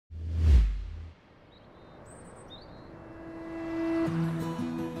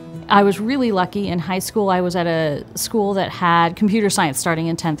I was really lucky. In high school, I was at a school that had computer science starting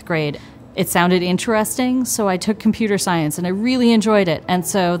in 10th grade. It sounded interesting, so I took computer science, and I really enjoyed it. And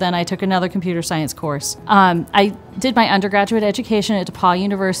so then I took another computer science course. I did my undergraduate education at DePaul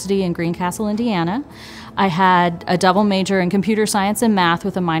University in Greencastle, Indiana. I had a double major in computer science and math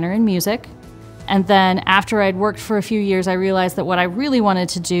with a minor in music. And then after I'd worked for a few years, I realized that what I really wanted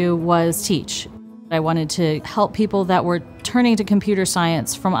to do was teach. I wanted to help people that were turning to computer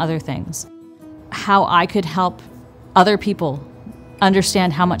science from other things. How I could help other people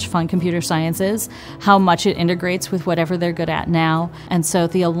understand how much fun computer science is, how much it integrates with whatever they're good at now. And so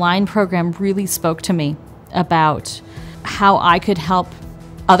the Align program really spoke to me about how I could help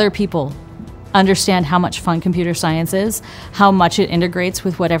other people understand how much fun computer science is, how much it integrates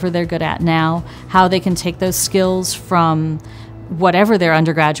with whatever they're good at now, how they can take those skills from whatever their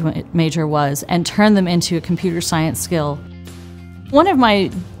undergraduate major was and turn them into a computer science skill. One of my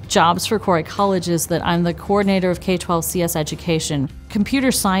jobs for Khoury College is that I'm the coordinator of K-12 CS education.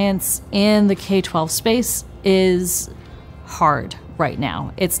 Computer science in the K-12 space is hard right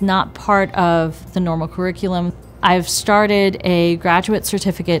now. It's not part of the normal curriculum. I've started a graduate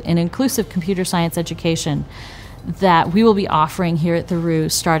certificate in inclusive computer science education that we will be offering here at the RU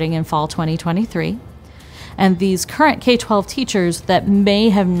starting in fall 2023. And these current K-12 teachers that may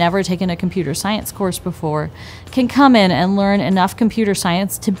have never taken a computer science course before can come in and learn enough computer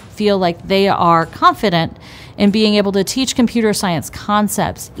science to feel like they are confident in being able to teach computer science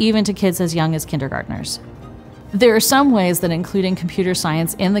concepts even to kids as young as kindergartners. There are some ways that including computer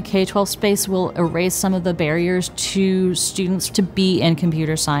science in the K-12 space will erase some of the barriers to students to be in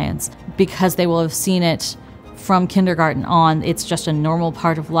computer science because they will have seen it from kindergarten on. It's just a normal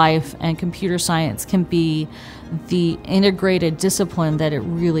part of life, and computer science can be the integrated discipline that it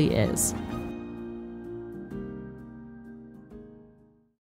really is.